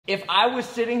If I was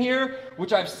sitting here,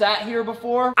 which I've sat here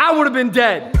before, I would have been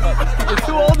dead. It's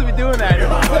too old to be doing that.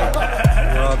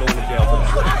 We're all going to jail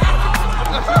for that.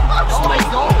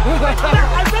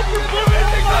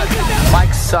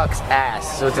 Mike sucks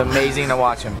ass, so it's amazing to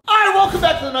watch him. All right, welcome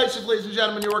back to the night shift, ladies and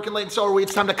gentlemen. You're working late and so are we.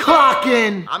 It's time to clock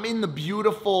in. I'm in the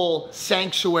beautiful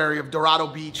sanctuary of Dorado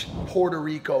Beach, Puerto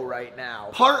Rico right now.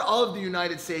 Part of the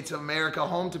United States of America,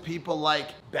 home to people like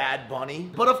Bad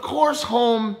Bunny, but of course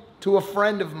home to a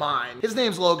friend of mine. His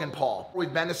name's Logan Paul.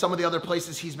 We've been to some of the other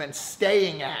places he's been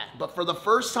staying at, but for the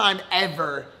first time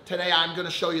ever, today I'm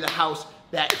gonna show you the house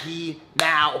that he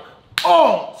now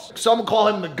owns. Some call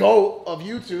him the GOAT of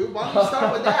YouTube. Why don't we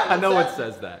start with that? I know it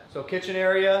says that. So kitchen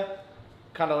area,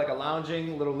 kind of like a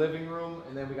lounging little living room,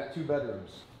 and then we got 2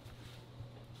 bedrooms.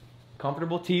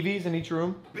 Comfortable TVs in each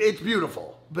room. It's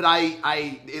beautiful, but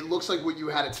it looks like what you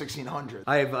had at 1600.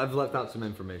 I've left out some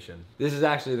information. This is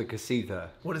actually the casita.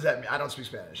 What does that mean? I don't speak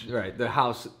Spanish. Right, the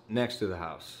house next to the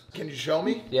house. Can you show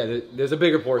me? Yeah, there's a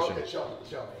bigger portion. Okay, show me.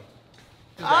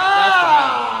 Yeah,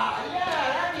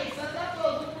 That makes sense. That's what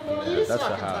I was looking for. One of these that's the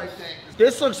fucking house. type things.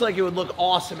 This looks like it would look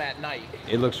awesome at night.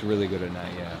 It looks really good at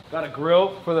night, yeah. Got a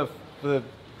grill for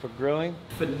grilling.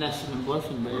 Finessing and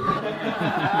bluffing, baby.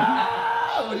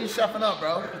 What are you chefing up,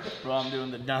 bro? Bro, I'm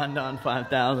doing the Don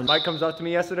 5000. Mike comes up to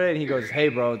me yesterday and he goes, "Hey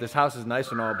bro, this house is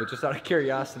nice and all, but just out of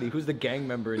curiosity, who's the gang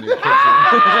member in your kitchen?"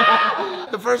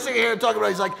 The first thing I hear him talking about,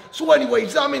 he's like, so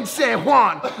anyways, I'm in San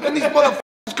Juan, and these motherfuckers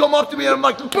come up to me and I'm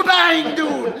like, bang,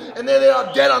 dude! And then they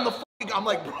are dead on the I'm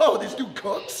like, bro, this dude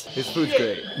cooks? His food's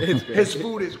great. It's great. His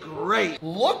food is great.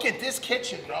 Look at this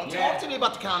kitchen, bro. Talk to me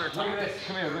about the countertop. Look at this.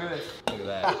 Come here, look at this. Look at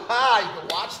that. You can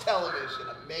watch television.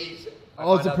 Amazing.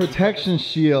 Oh, it's a protection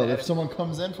shield if someone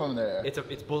comes in from there. It's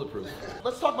bulletproof.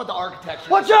 Let's talk about the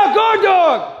architecture. Watch out, guard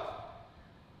dog!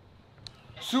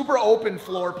 Super open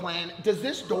floor plan. Does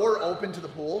this door open to the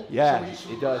pool? Yeah,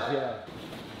 it does, yeah.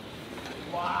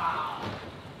 Wow.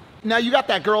 Now you got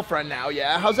that girlfriend now,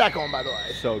 yeah? How's that going, by the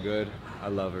way? So good. I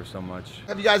love her so much.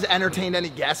 Have you guys entertained any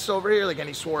guests over here, like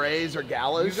any soirees or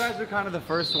galas? You guys are kind of the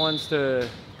first ones to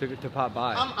pop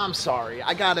by. I'm sorry.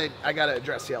 I gotta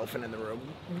address the elephant in the room.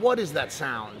 What is that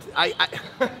sound?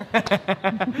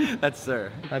 That's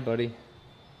Sir. Hi, buddy.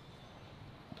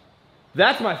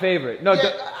 That's my favorite. No,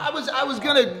 yeah, I was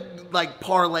gonna like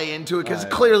parlay into it because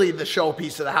clearly the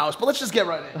showpiece of the house, but let's just get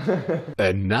right in.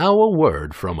 And now a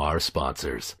word from our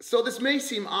sponsors. So this may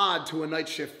seem odd to a night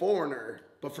shift foreigner,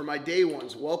 but for my day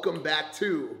ones, welcome back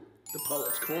to the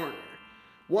Poet's Corner.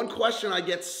 One question I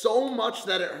get so much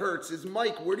that it hurts is,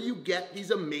 Mike, where do you get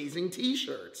these amazing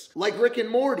t-shirts? Like Rick and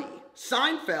Morty,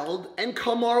 Seinfeld, and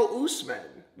Kamaru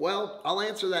Usman. Well, I'll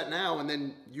answer that now and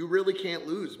then you really can't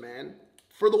lose, man.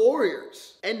 For the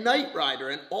Warriors and Knight Rider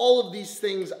and all of these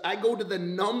things, I go to the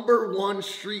 #1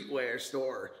 streetwear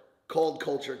store called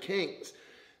Culture Kings.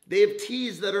 They have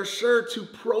tees that are sure to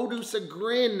produce a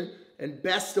grin, and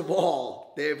best of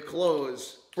all, they have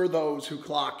clothes for those who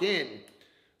clock in.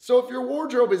 So if your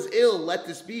wardrobe is ill, let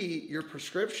this be your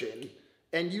prescription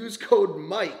and use code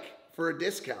MIKE for a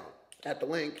discount at the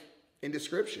link in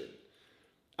description.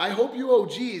 I hope you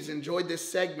OGs enjoyed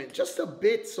this segment, just a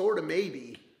bit, sort of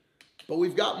maybe. But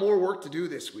we've got more work to do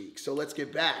this week, so let's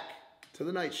get back to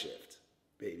the night shift,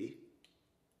 baby.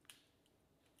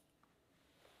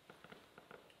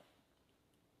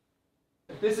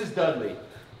 This is Dudley.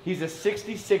 He's a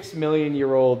 66 million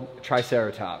year old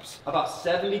Triceratops. About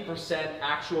 70%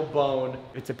 actual bone.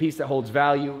 It's a piece that holds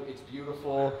value. It's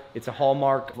beautiful. It's a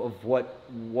hallmark of what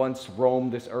once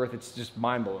roamed this earth. It's just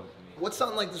mind blowing to me. What's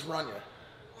something like this run you?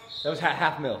 That was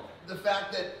half mil. The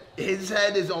fact that his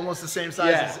head is almost the same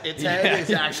size as its head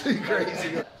is actually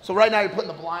crazy. So right now you're putting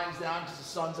the blinds down because the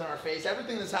sun's in our face.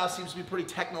 Everything in this house seems to be pretty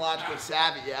technologically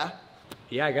savvy, yeah?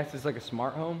 Yeah, I guess it's like a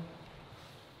smart home.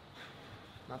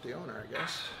 Not the owner, I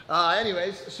guess.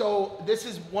 Anyways, so this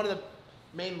is one of the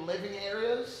main living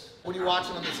areas. What are you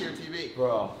watching on this here TV?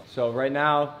 Bro, so right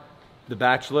now, The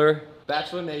Bachelor.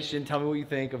 Bachelor Nation, tell me what you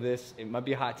think of this. It might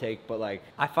be a hot take, but like,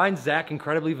 I find Zach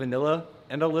incredibly vanilla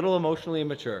and a little emotionally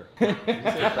immature.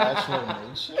 Bachelor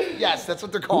Nation? Yes, that's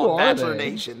what they're called, Who are Bachelor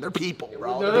they? Nation. They're people,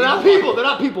 bro. They're not people, they're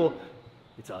not people.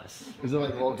 It's us. Is it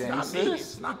like little It's not me, gangsters?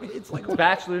 it's not me, it's like...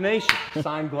 Bachelor Nation.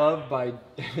 Signed glove by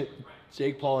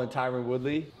Jake Paul and Tyron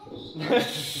Woodley.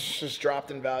 Just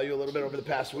dropped in value a little bit over the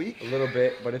past week. A little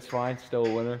bit, but it's fine, still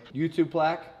a winner. YouTube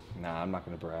plaque? Nah, I'm not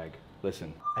gonna brag.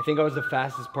 Listen, I think I was the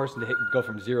fastest person to go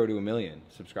from 0 to 1 million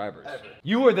subscribers. Ever.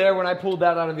 You were there when I pulled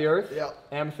that out of the earth. Yep.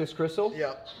 Amethyst crystal.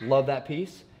 Yep. Love that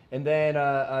piece. And then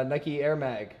a Nike Air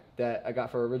Mag that I got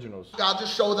for originals. I'll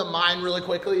just show them mine really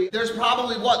quickly. There's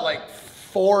probably, what, like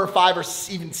 4 or 5 or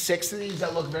even 6 of these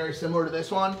that look very similar to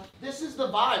this one. This is the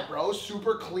vibe, bro.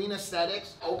 Super clean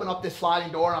aesthetics. Open up this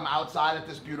sliding door. I'm outside at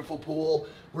this beautiful pool.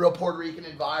 Real Puerto Rican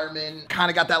environment. Kind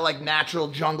of got that like natural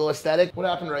jungle aesthetic. What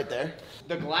happened right there?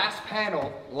 The glass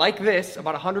panel, like this,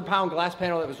 about 100-pound glass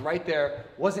panel that was right there,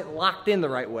 wasn't locked in the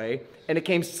right way, and it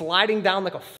came sliding down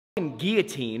like a fucking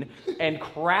guillotine and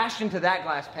crashed into that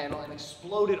glass panel and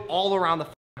exploded all around the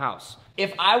house.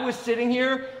 If I was sitting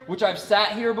here, which I've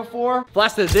sat here before,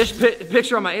 blasted this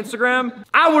picture on my Instagram,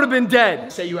 I would have been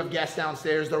dead. Say you have guests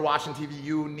downstairs, they're watching TV,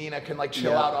 you, Nina, can like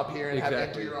chill out up here and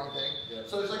have do your own thing.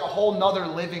 So there's like a whole nother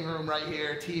living room right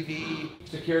here, TV.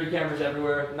 Security cameras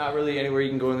everywhere. Not really anywhere you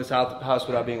can go in this house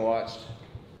without being watched.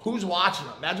 Who's watching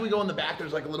them? Imagine we go in the back,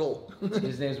 there's like a little...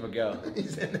 His name's Miguel.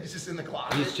 he's just in the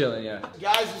closet. He's chilling, yeah.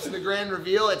 Guys, this is the grand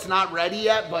reveal. It's not ready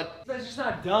yet, but... It's just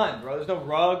not done, bro. There's no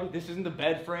rug. This isn't the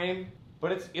bed frame.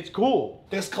 But it's cool.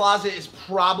 This closet is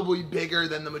probably bigger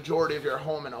than the majority of your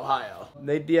home in Ohio.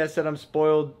 Nate Diaz said I'm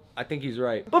spoiled. I think he's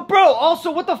right. But bro,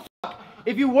 also, what the fuck?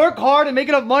 If you work hard and make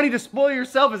enough money to spoil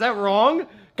yourself, is that wrong?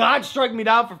 God strike me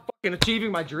down for fucking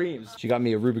achieving my dreams. She got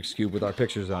me a Rubik's Cube with our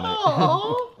pictures on it.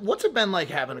 Aww. What's it been like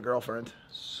having a girlfriend?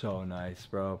 So nice,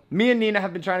 bro. Me and Nina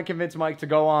have been trying to convince Mike to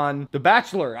go on The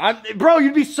Bachelor. Bro,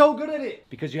 you'd be so good at it.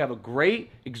 Because you have a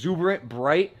great, exuberant,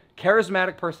 bright,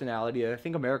 charismatic personality that I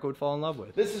think America would fall in love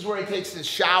with. This is where he takes his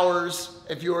showers,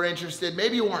 if you were interested.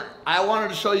 Maybe you weren't. I wanted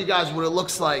to show you guys what it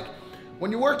looks like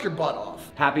when you work your butt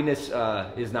off. Happiness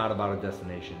is not about a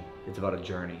destination. It's about a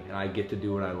journey. And I get to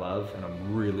do what I love, and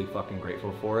I'm really fucking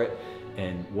grateful for it.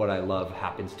 And what I love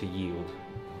happens to yield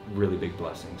really big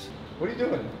blessings. What are you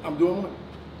doing? I'm doing one.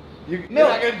 You're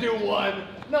not gonna do one.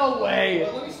 No way.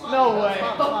 No way.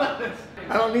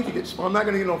 I don't need to get small. I'm not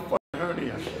gonna get no fucking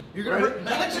hernia. You're gonna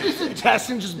imagine his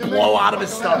intestines just blow out of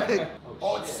his stomach.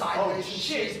 Oh, it's sideways. Oh,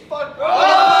 shit. Fuck.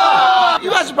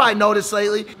 You guys have probably noticed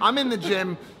lately, I'm in the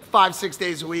gym 5-6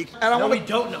 days a week. And I want to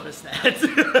don't notice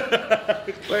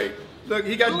that. Wait, look,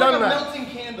 he got done that. Melting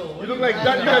candle. You look like you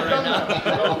got done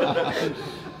that.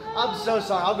 I'm so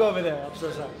sorry. I'll go over there. I'm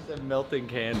so sorry. It's a melting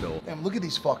candle. Damn, look at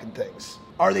these fucking things.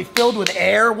 Are they filled with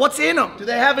air? What's in them? Do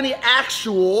they have any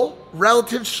actual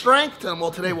relative strength to them?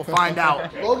 Well, today we'll find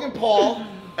out. Logan Paul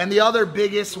and the other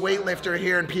biggest weightlifter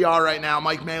here in PR right now,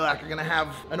 Mike Majlak, are gonna have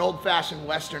an old-fashioned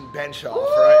Western bench off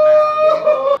right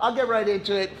now. Dude. I'll get right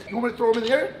into it. You want me to throw them in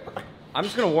the air? I'm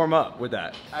just gonna warm up with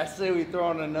that. I say we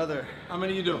throw in another. How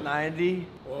many you doing? 90.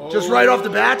 Just right off the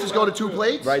bat, just go to 2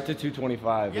 plates? Right to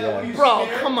 225, yeah. Bro,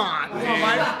 come on. Bro,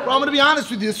 I'm gonna be honest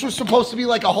with you. This was supposed to be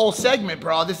like a whole segment,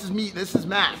 bro. This is me. This is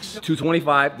Max.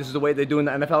 225, this is the weight they do in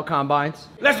the NFL combines.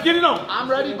 Let's get it on.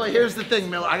 I'm ready, but here's the thing,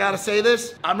 Miller. I gotta say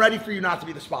this. I'm ready for you not to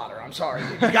be the spotter. I'm sorry.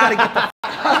 Dude. You gotta get the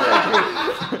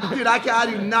Dude, I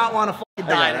do not want to fucking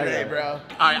die today, bro. All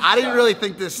right, I didn't really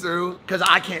think this through, because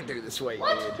I can't do this weight,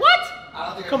 dude. What?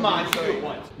 Come on, you do it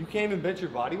once. You can't even bench your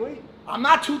body weight? I'm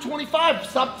not 225.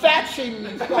 Stop fat shaming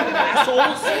me, fucking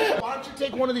assholes. Why don't you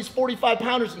take one of these 45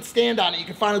 pounders and stand on it? You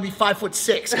can finally be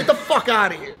 5'6". Get the fuck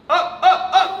out of here. Up,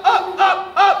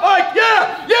 Mike,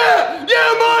 yeah,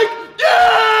 Mike,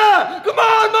 yeah! Come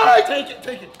on, Mike!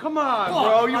 Take it. Come on,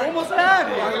 bro, you almost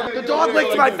had it. The dog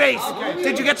licked my face.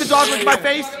 Did you get the dog licked my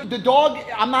face? The dog,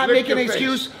 I'm not making an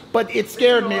excuse, but it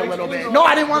scared me a little bit. No,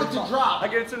 I didn't want it to drop. I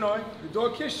get it's annoying. The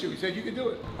dog kissed you. He said you could do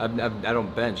it. I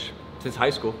don't bench since high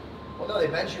school. Well, no, they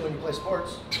bench you when you play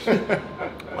sports.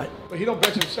 What? But he don't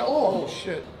bench himself. Oh,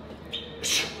 shit.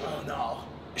 Oh, no.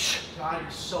 God,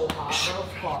 you're so hot, bro.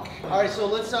 Fuck. All right, so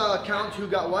let's count who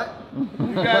got what.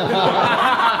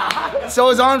 So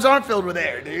his arms aren't filled with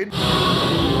air, dude.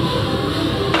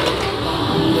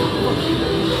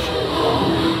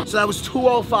 So that was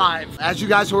 205. As you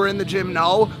guys who are in the gym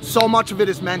know, so much of it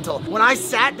is mental. When I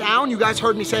sat down, you guys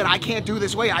heard me say, I can't do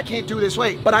this weight, I can't do this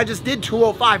weight. But I just did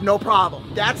 205, no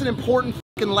problem. That's an important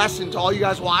fucking lesson to all you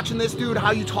guys watching this, dude.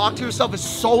 How you talk to yourself is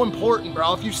so important,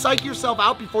 bro. If you psych yourself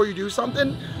out before you do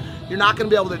something, you're not gonna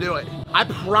be able to do it. I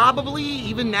probably,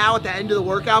 even now at the end of the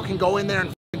workout, can go in there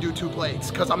and do 2 plates,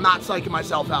 because I'm not psyching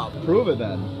myself out. Prove it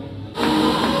then.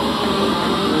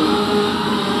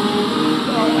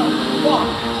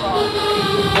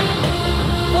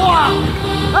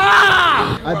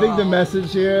 I think the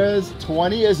message here is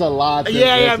 20 is a lot.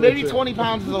 Yeah, maybe 20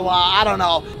 pounds is a lot. I don't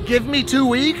know. Give me 2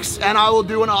 weeks and I will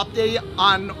do an update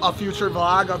on a future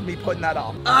vlog of me putting that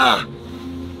up.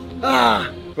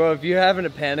 Bro, if you're having a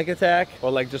panic attack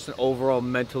or like just an overall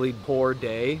mentally poor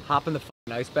day, hop in the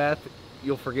fucking ice bath.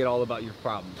 You'll forget all about your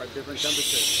problems. Different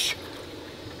temperatures.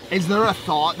 Is there a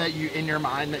thought that you, in your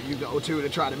mind, that you go to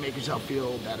try to make yourself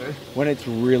feel better? When it's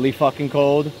really fucking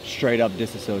cold, straight up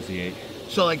disassociate.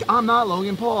 So like, I'm not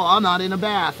Logan Paul. I'm not in a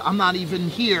bath. I'm not even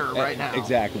here right now.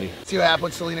 Exactly. See what happened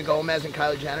with Selena Gomez and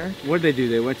Kylie Jenner? What did they do?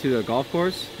 They went to the golf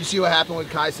course? You see what happened with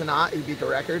Kai Cenat, who beat the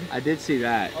record? I did see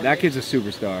that. That kid's a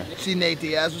superstar. See Nate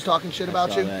Diaz was talking shit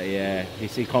about you? Yeah,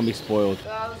 he called me spoiled.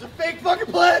 Those are fake fucking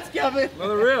plants, Kevin. Well,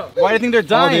 they're real. Why do you think they're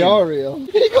Oh, dying? they are real.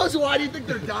 He goes, why do you think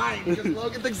they're dying? Because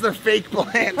Logan thinks they're fake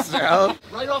plants, bro.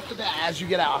 Right off the bat, as you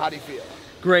get out, how do you feel?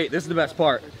 Great, this is the best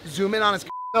part. Zoom in on his.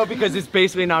 No, because it's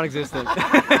basically non-existent.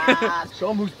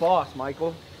 Show him who's boss,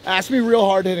 Michael. Ask me real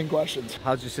hard-hitting questions.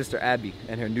 How's your sister Abby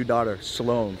and her new daughter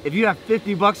Sloane? If you have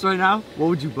 50 bucks right now, what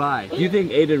would you buy? Do you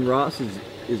think Aiden Ross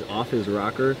is off his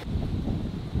rocker?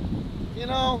 You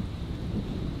know,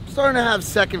 I'm starting to have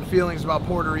second feelings about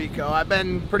Puerto Rico. I've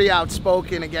been pretty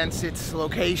outspoken against its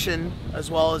location, as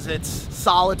well as its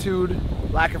solitude,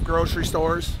 lack of grocery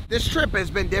stores. This trip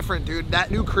has been different, dude.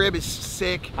 That new crib is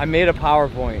sick. I made a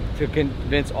PowerPoint to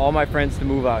convince all my friends to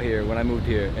move out here when I moved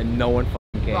here, and no one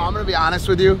fucking came. Bro, I'm gonna be honest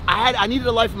with you. I needed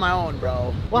a life of my own,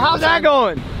 bro. Well, how's that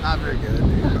going? Not very good,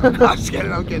 dude. No, I'm just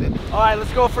kidding, I'm kidding. All right,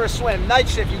 let's go for a swim. Night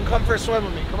shift, you can come for a swim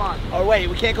with me, come on. Oh wait,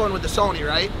 we can't go in with the Sony,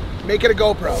 right? Make it a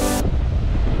GoPro.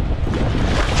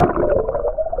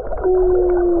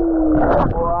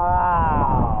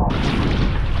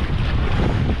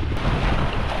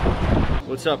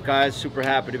 What's up, guys? Super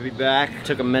happy to be back.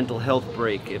 Took a mental health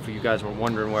break, if you guys were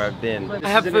wondering where I've been. I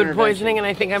have food poisoning and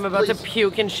I think I'm about to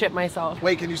puke and shit myself.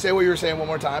 Wait, can you say what you were saying one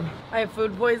more time? I have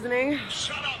food poisoning.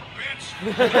 Shut up, bitch.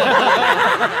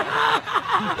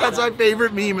 That's my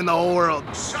favorite meme in the whole world.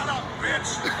 Shut up,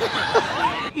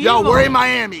 bitch. Yo, we're in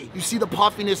Miami. You see the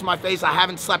puffiness in my face? I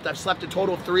haven't slept. I've slept a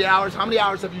total of 3 hours. How many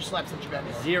hours have you slept since you've been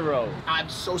here? 0. I'm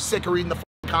so sick of reading the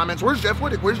comments. Where's Jeff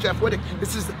Whittick? Where's Jeff Whittick?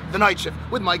 This is The Night Shift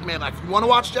with Mike Majlak. If you want to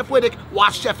watch Jeff Whittick,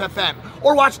 watch Jeff FM.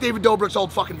 Or watch David Dobrik's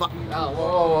old fucking... Oh,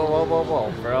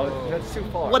 whoa, bro. That's too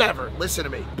far. Whatever, listen to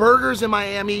me. Burgers in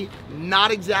Miami,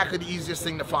 not exactly the easiest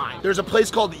thing to find. There's a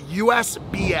place called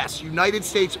USBS, United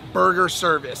States Burger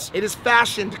Service. It is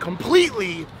fashioned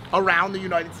completely around the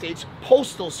United States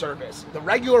Postal Service. The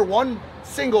regular one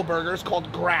single burger is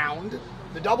called ground.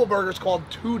 The double burger is called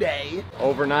 2-day.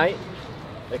 Overnight?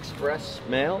 Express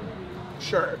mail?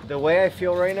 Sure. The way I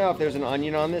feel right now, if there's an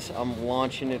onion on this, I'm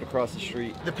launching it across the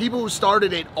street. The people who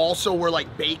started it also were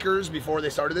like bakers before they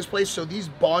started this place, so these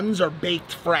buns are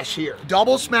baked fresh here.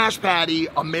 Double smash patty,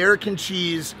 American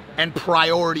cheese, and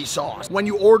priority sauce. When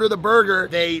you order the burger,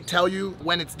 they tell you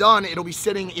when it's done, it'll be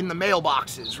sitting in the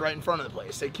mailboxes right in front of the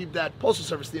place. They keep that Postal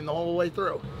Service theme the whole way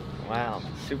through. Wow,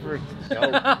 super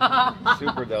dope.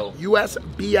 Super dope.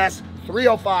 USBS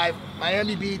 305,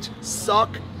 Miami Beach. Suck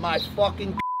my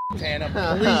fucking Tana,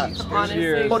 please.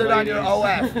 Honestly, Put it on your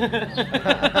OF.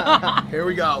 Here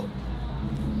we go.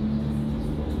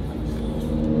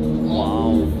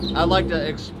 Wow. I'd like to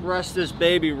express this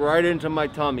baby right into my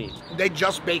tummy. They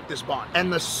just baked this bun.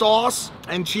 And the sauce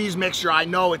and cheese mixture, I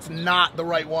know it's not the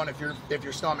right one if your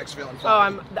stomach's feeling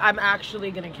funny. Oh, I'm actually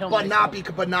gonna kill myself.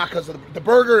 But not because of the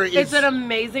burger is It's an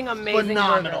amazing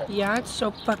phenomenal. burger. Yeah, it's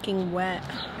so fucking wet.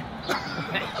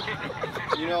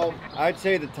 You know, I'd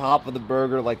say the top of the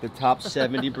burger, like the top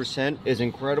 70% is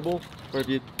incredible. But if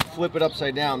you flip it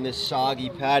upside down, this soggy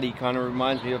patty kind of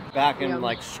reminds me of back in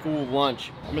like school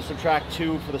lunch. I'm gonna subtract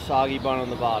 2 for the soggy bun on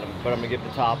the bottom, but I'm gonna give the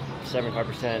top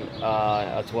 75%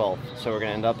 a 12. So we're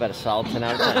gonna end up at a solid 10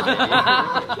 out of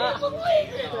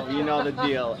 10. You know the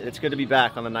deal. It's good to be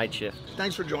back on the night shift.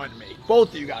 Thanks for joining me.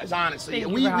 Both of you guys, honestly.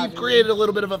 Thank you for having We've created a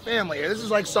little bit of a family here. This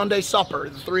is like Sunday supper.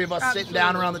 The 3 of us sitting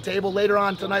down around the table. Later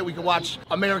on tonight, we can watch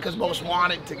America's Most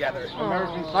Wanted together.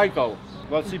 American Psycho.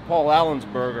 Let's see Paul Allen's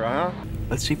burger, huh?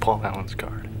 Let's see Paul Allen's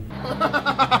card. No,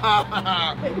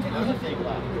 That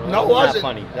it wasn't wasn't. that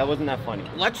funny. That wasn't that funny.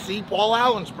 Let's see Paul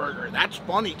Allen's burger. That's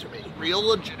funny to me. Real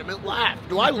legitimate laugh.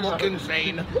 Do I look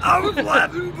insane? I was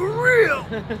laughing for real.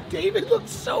 David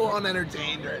looks so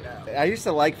unentertained right now. I used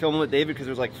to like filming with David because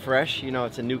it was like fresh, you know,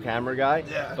 it's a new camera guy.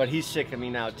 Yeah. But he's sick of me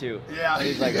now too. Yeah.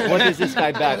 He's like, what is this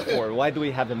guy back for? Why do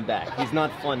we have him back? He's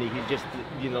not funny. He's just,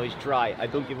 you know, he's dry. I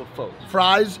don't give a fuck.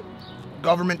 Fries,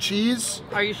 government cheese.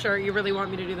 Are you sure you really want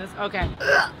me to do this? Okay.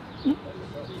 It's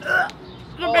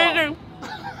amazing.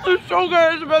 It's so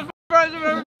good. It's the best fries I've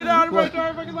ever eaten out of my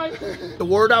entire fucking life. The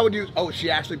word I would use, oh,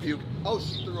 she actually puked. Oh,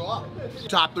 she threw up.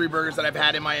 Top 3 burgers that I've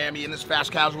had in Miami in this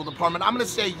fast casual department. I'm gonna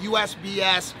say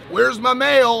USBS. Where's my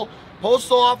mail?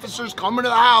 Postal officers coming to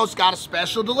the house, got a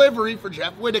special delivery for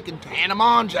Jeff Whittick and Tana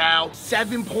Monjow.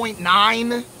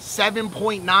 7.9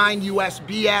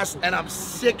 USBS, and I'm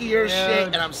sick of your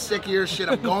shit,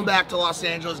 I'm going back to Los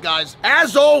Angeles, guys.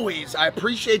 As always, I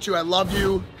appreciate you, I love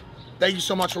you. Thank you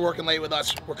so much for working late with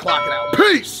us. We're clocking out.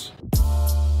 Peace!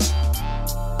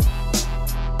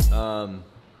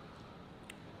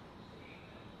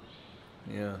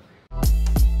 Yeah.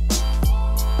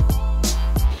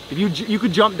 If you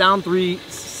could jump down 3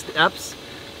 steps.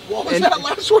 What was that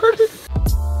last word?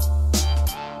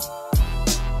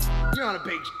 You're on a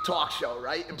big talk show,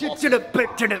 right?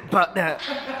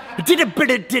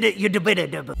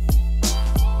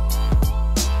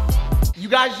 You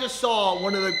guys just saw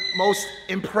one of the most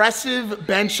impressive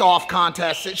bench off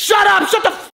contests. Shut up! Shut the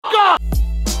f up!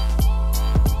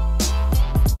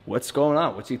 What's going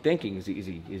on? What's he thinking? Is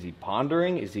he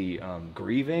pondering? Is he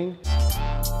grieving?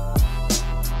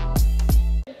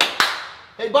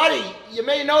 Hey buddy, you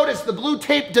may notice the blue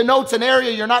tape denotes an area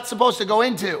you're not supposed to go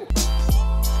into.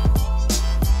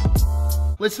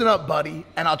 Listen up, buddy,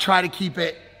 and I'll try to keep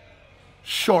it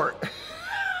short.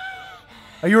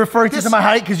 Are you referring to my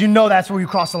height? Because you know that's where you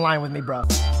cross the line with me, bro.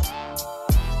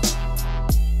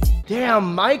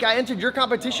 Damn, Mike, I entered your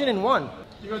competition and won.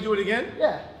 You gonna do it again?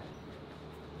 Yeah.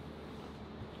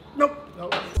 Nope.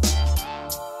 Nope.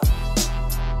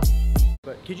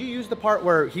 But could you use the part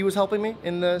where he was helping me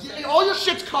in the... Yeah, all your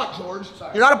shit's cut, George.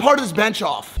 Sorry. You're not a part of this bench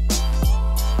off.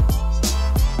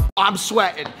 I'm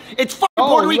sweating. It's fucking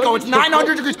Puerto Rico. It's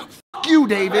 900 degrees. Fuck you,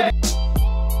 David.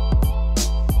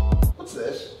 What's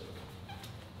this?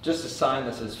 Just a sign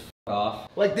that says f off.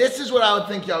 Like, this is what I would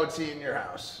think y'all would see in your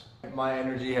house. My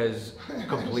energy has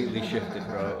completely shifted,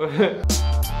 bro.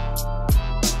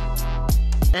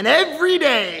 And every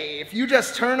day, if you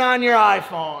just turn on your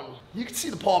iPhone, you can see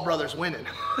the Paul brothers winning.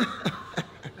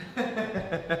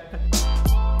 And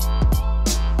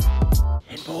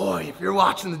boy, if you're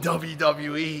watching the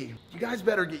WWE, you guys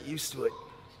better get used to it.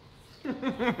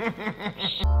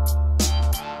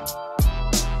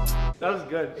 That was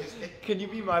good. Can you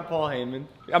be my Paul Heyman?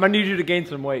 I'm gonna need you to gain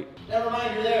some weight. Never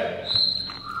mind, you're there.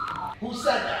 Who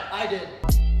said that? I did.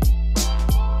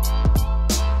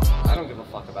 I don't give a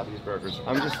fuck about these burgers.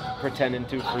 I'm just pretending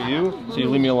to for you, so you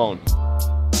leave me alone.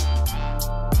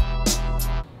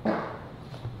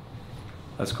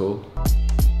 That's cool.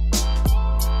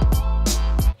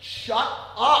 Shut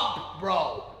up,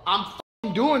 bro. I'm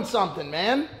f***ing doing something,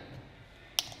 man.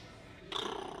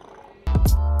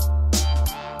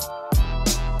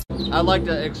 I'd like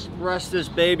to express this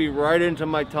baby right into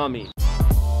my tummy.